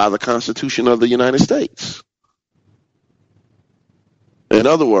owed by the Constitution of the United States. In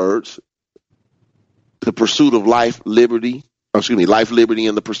other words, the pursuit of life, liberty, and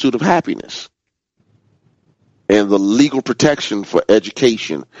the pursuit of happiness. And the legal protection for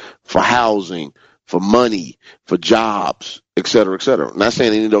education, for housing, for money, for jobs, et cetera, et cetera. I'm not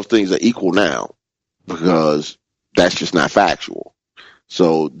saying any of those things are equal now, because that's just not factual.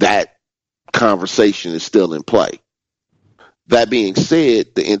 So that conversation is still in play. That being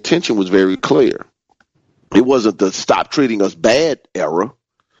said, the intention was very clear. It wasn't the stop treating us bad era.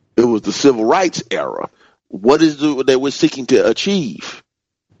 It was the civil rights era. What is it they were seeking to achieve?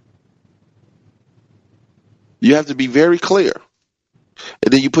 You have to be very clear.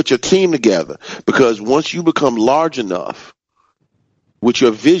 And then you put your team together, because once you become large enough with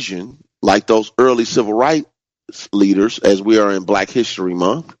your vision, like those early civil rights leaders, as we are in Black History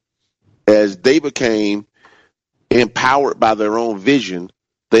Month, as they became empowered by their own vision,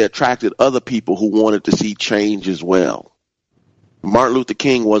 they attracted other people who wanted to see change as well. Martin Luther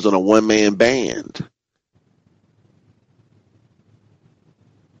King wasn't a one-man band.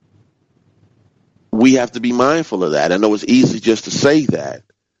 We have to be mindful of that. I know it's easy just to say that,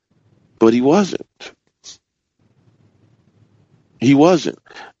 but he wasn't. He wasn't.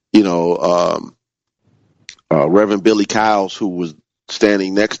 Reverend Billy Kyles, who was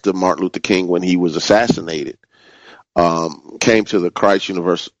standing next to Martin Luther King when he was assassinated, came to Christ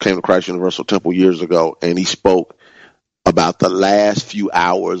Universal Temple years ago, and he spoke about the last few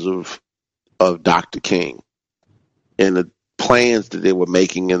hours of Dr. King and the plans that they were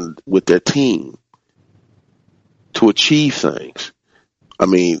making with their team to achieve things. I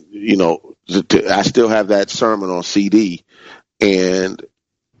mean, I still have that sermon on CD, and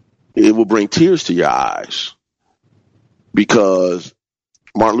it will bring tears to your eyes, because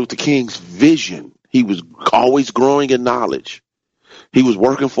Martin Luther King's vision, he was always growing in knowledge. He was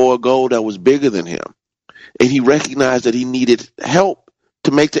working for a goal that was bigger than him, and he recognized that he needed help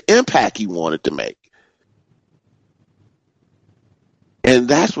to make the impact he wanted to make. And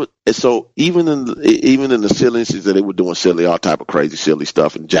that's what. So even in the silliness that they were doing all type of crazy, silly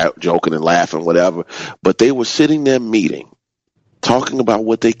stuff and joking and laughing, whatever, but they were sitting there meeting, talking about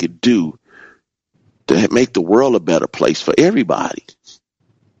what they could do to make the world a better place for everybody,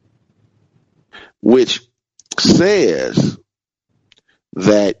 which says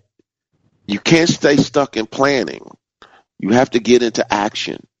that you can't stay stuck in planning. You have to get into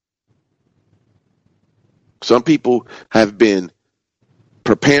action. Some people have been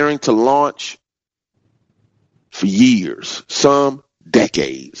preparing to launch for years, some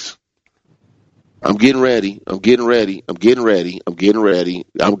decades. I'm getting ready. This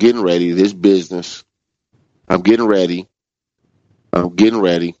business. I'm getting ready.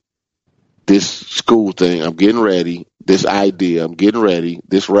 This school thing. I'm getting ready. This idea. I'm getting ready.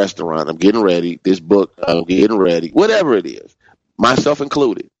 This restaurant. I'm getting ready. This book. I'm getting ready. Whatever it is, myself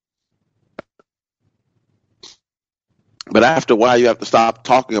included. But after a while, you have to stop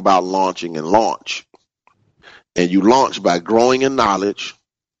talking about launching and launch. And you launch by growing in knowledge,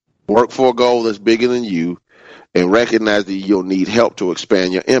 work for a goal that's bigger than you, and recognize that you'll need help to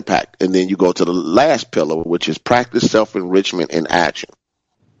expand your impact. And then you go to the last pillar, which is practice self-enrichment in action.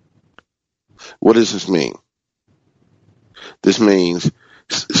 What does this mean? This means,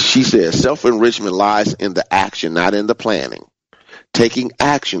 she says, self-enrichment lies in the action, not in the planning. Taking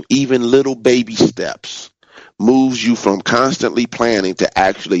action, even little baby steps, moves you from constantly planning to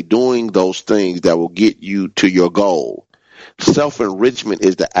actually doing those things that will get you to your goal. Self-enrichment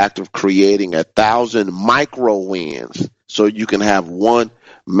is the act of creating 1,000 micro wins so you can have one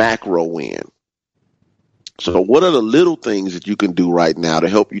macro win. So what are the little things that you can do right now to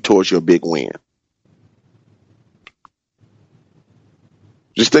help you towards your big win?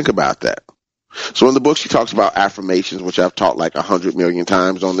 Just think about that. So in the book, she talks about affirmations, which I've taught like 100 million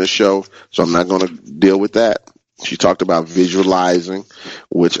times on this show, so I'm not going to deal with that. She talked about visualizing,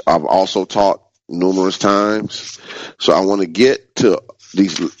 which I've also taught numerous times. So I want to get to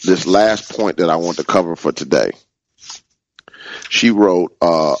this last point that I want to cover for today. She wrote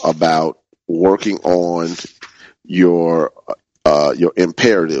about working on your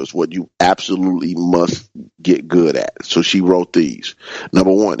imperatives, what you absolutely must get good at. So she wrote these.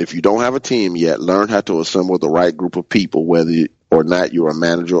 Number one, if you don't have a team yet, learn how to assemble the right group of people, whether or not you're a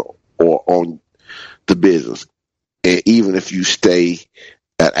manager or on the business, and even if you stay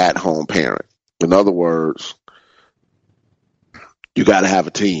an at-home parent. In other words, you got to have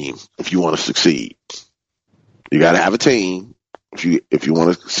a team if you want to succeed. You got to have a team if you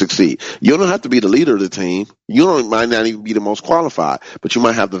want to succeed. You don't have to be the leader of the team. Might not even be the most qualified, but you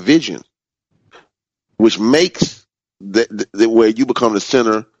might have the vision, which makes where you become the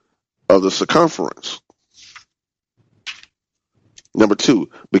center of the circumference. Number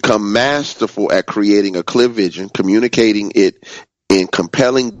two, become masterful at creating a clear vision, communicating it in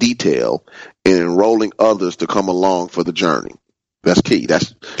compelling detail, and enrolling others to come along for the journey. That's key.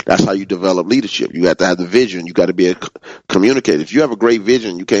 That's how you develop leadership. You have to have the vision. You got to be a communicator. If you have a great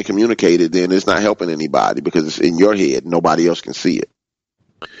vision, you can't communicate it, then it's not helping anybody because it's in your head. Nobody else can see it.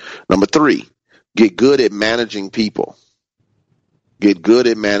 Number three, get good at managing people. Get good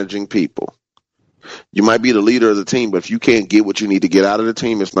at managing people. You might be the leader of the team, but if you can't get what you need to get out of the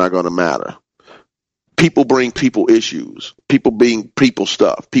team, it's not going to matter. People bring people issues. People bring people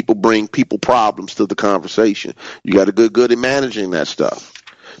stuff. People bring people problems to the conversation. You got to get good at managing that stuff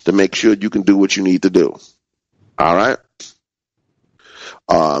to make sure you can do what you need to do. All right?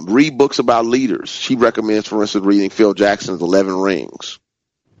 Read books about leaders. She recommends, for instance, reading Phil Jackson's 11 Rings.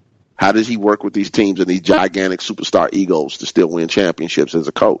 How does he work with these teams and these gigantic superstar egos to still win championships as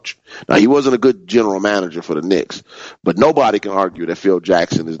a coach? Now, he wasn't a good general manager for the Knicks, but nobody can argue that Phil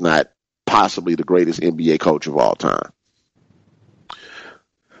Jackson is not possibly the greatest NBA coach of all time.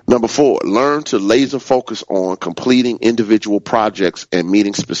 Number four, learn to laser focus on completing individual projects and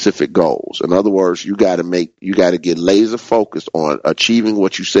meeting specific goals. In other words, you got to get laser focused on achieving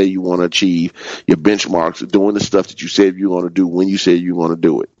what you say you want to achieve, your benchmarks, doing the stuff that you said you're going to do when you said you want to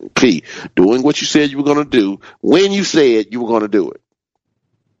do it. Key, doing what you said you were going to do when you said you were going to do it.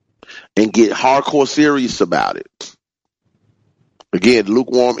 And get hardcore serious about it. Again,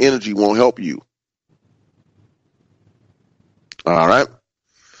 lukewarm energy won't help you. All right.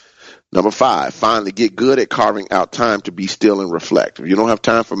 Number five, finally, get good at carving out time to be still and reflect. If you don't have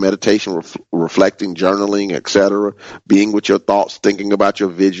time for meditation, reflecting, journaling, etc., being with your thoughts, thinking about your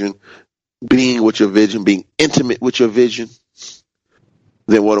vision, being with your vision, being intimate with your vision,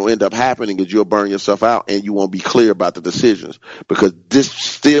 then what will end up happening is you'll burn yourself out and you won't be clear about the decisions, because this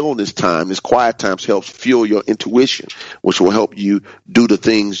stillness time, this quiet times helps fuel your intuition, which will help you do the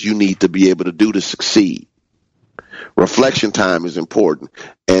things you need to be able to do to succeed. Reflection time is important,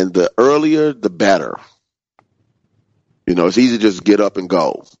 and the earlier, the better. It's easy to just get up and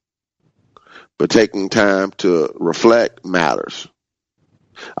go, but taking time to reflect matters.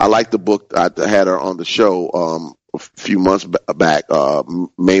 I like the book. I had her on the show a few months back,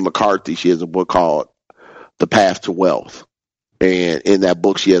 Mae McCarthy. She has a book called The Path to Wealth. And in that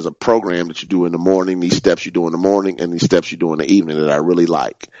book, she has a program that you do in the morning, these steps you do in the morning and these steps you do in the evening that I really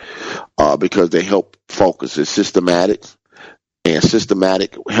like because they help focus. It's systematic, and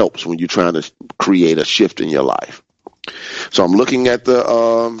systematic helps when you're trying to create a shift in your life. So I'm looking at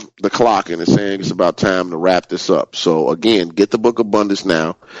the clock, and it's saying it's about time to wrap this up. So again, get the book Abundance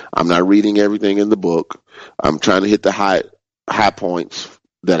now. I'm not reading everything in the book. I'm trying to hit the high points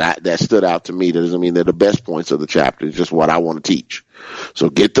that stood out to me. That doesn't mean they're the best points of the chapter. It's just what I want to teach. So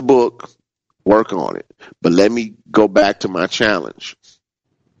get the book, work on it. But let me go back to my challenge.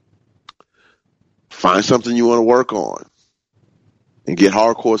 Find something you want to work on. and get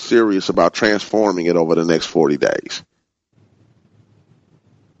hardcore serious about transforming it over the next 40 days.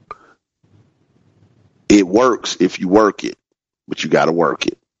 It works if you work it, but you got to work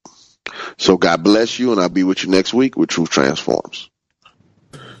it. So God bless you, and I'll be with you next week with Truth Transforms.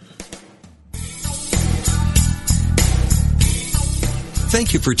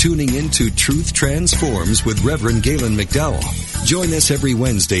 Thank you for tuning in to Truth Transforms with Reverend Galen McDowell. Join us every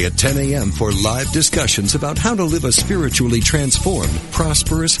Wednesday at 10 a.m. for live discussions about how to live a spiritually transformed,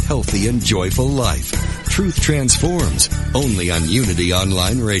 prosperous, healthy, and joyful life. Truth Transforms, only on Unity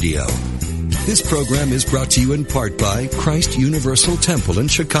Online Radio. This program is brought to you in part by Christ Universal Temple in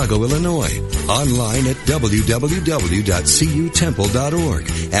Chicago, Illinois. Online at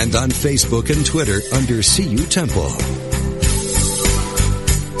www.cutemple.org and on Facebook and Twitter under CU Temple.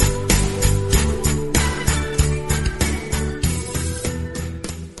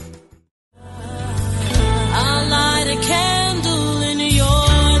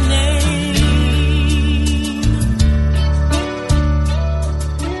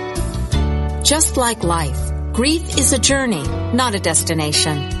 Just like life, grief is a journey, not a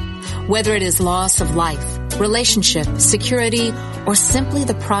destination. Whether it is loss of life, relationship, security, or simply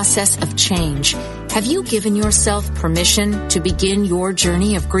the process of change, have you given yourself permission to begin your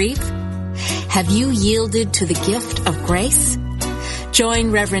journey of grief? Have you yielded to the gift of grace?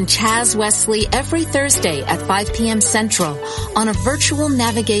 Join Reverend Chaz Wesley every Thursday at 5 p.m. Central on a virtual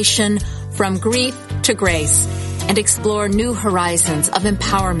navigation from grief to grace, and explore new horizons of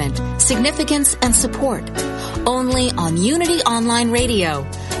empowerment, significance, and support. Only on Unity Online Radio,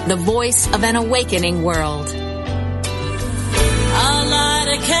 the voice of an awakening world. I'll light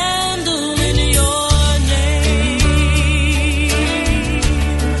a candle in your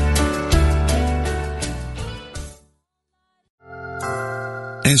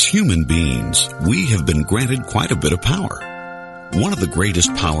name. As human beings, we have been granted quite a bit of power. One of the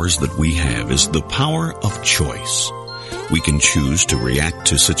greatest powers that we have is the power of choice. We can choose to react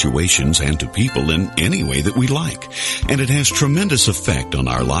to situations and to people in any way that we like, and it has tremendous effect on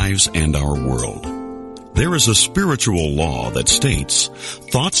our lives and our world. There is a spiritual law that states,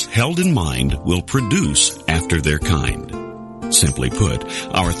 thoughts held in mind will produce after their kind. Simply put,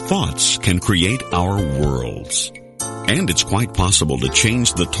 our thoughts can create our worlds. And it's quite possible to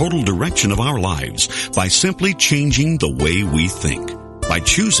change the total direction of our lives by simply changing the way we think, by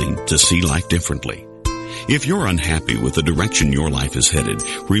choosing to see life differently. If you're unhappy with the direction your life is headed,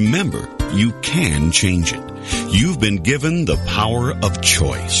 remember, you can change it. You've been given the power of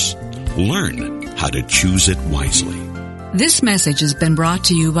choice. Learn how to choose it wisely. This message has been brought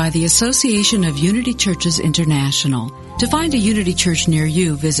to you by the Association of Unity Churches International. To find a Unity Church near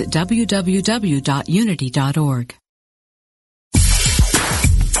you, visit www.unity.org.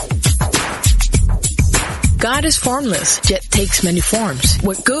 God is formless, yet takes many forms.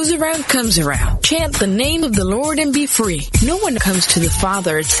 What goes around comes around. Chant the name of the Lord and be free. No one comes to the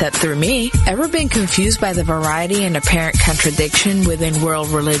Father except through me. Ever been confused by the variety and apparent contradiction within world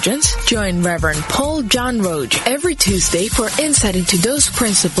religions? Join Reverend Paul John Roach every Tuesday for insight into those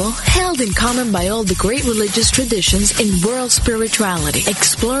principles held in common by all the great religious traditions in world spirituality,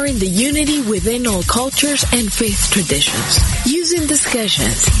 exploring the unity within all cultures and faith traditions. Using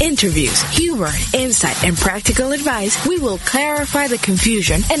discussions, interviews, humor, insight, and practical advice, we will clarify the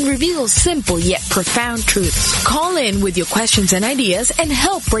confusion and reveal simple yet profound truths. Call in with your questions and ideas and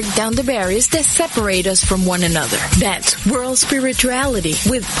help break down the barriers that separate us from one another. That's World Spirituality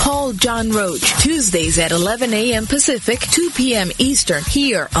with Paul John Roach, Tuesdays at 11 a.m. Pacific, 2 p.m. Eastern,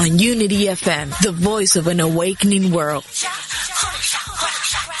 here on Unity FM, the voice of an awakening world.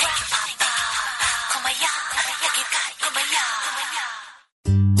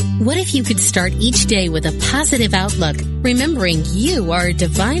 What if you could start each day with a positive outlook, remembering you are a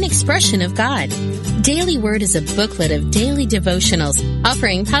divine expression of God? Daily Word is a booklet of daily devotionals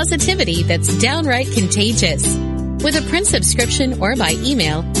offering positivity that's downright contagious. With a print subscription or by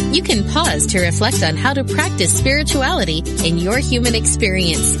email, you can pause to reflect on how to practice spirituality in your human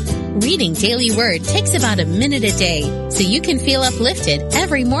experience. Reading Daily Word takes about a minute a day, so you can feel uplifted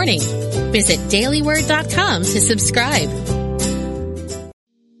every morning. Visit dailyword.com to subscribe.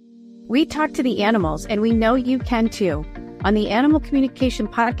 We talk to the animals, and we know you can too. On the Animal Communication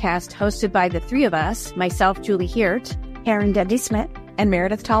Podcast, hosted by the three of us, myself, Julie Hiert, Karen Dudley-Smith, and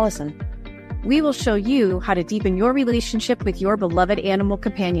Meredith Tollison, we will show you how to deepen your relationship with your beloved animal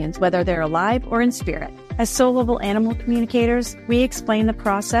companions, whether they're alive or in spirit. As soul-level animal communicators, we explain the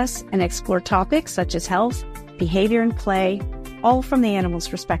process and explore topics such as health, behavior, and play, all from the animal's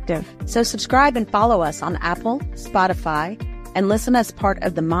perspective. So subscribe and follow us on Apple, Spotify, and listen as part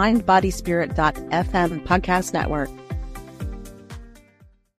of the MindBodySpirit.fm podcast network.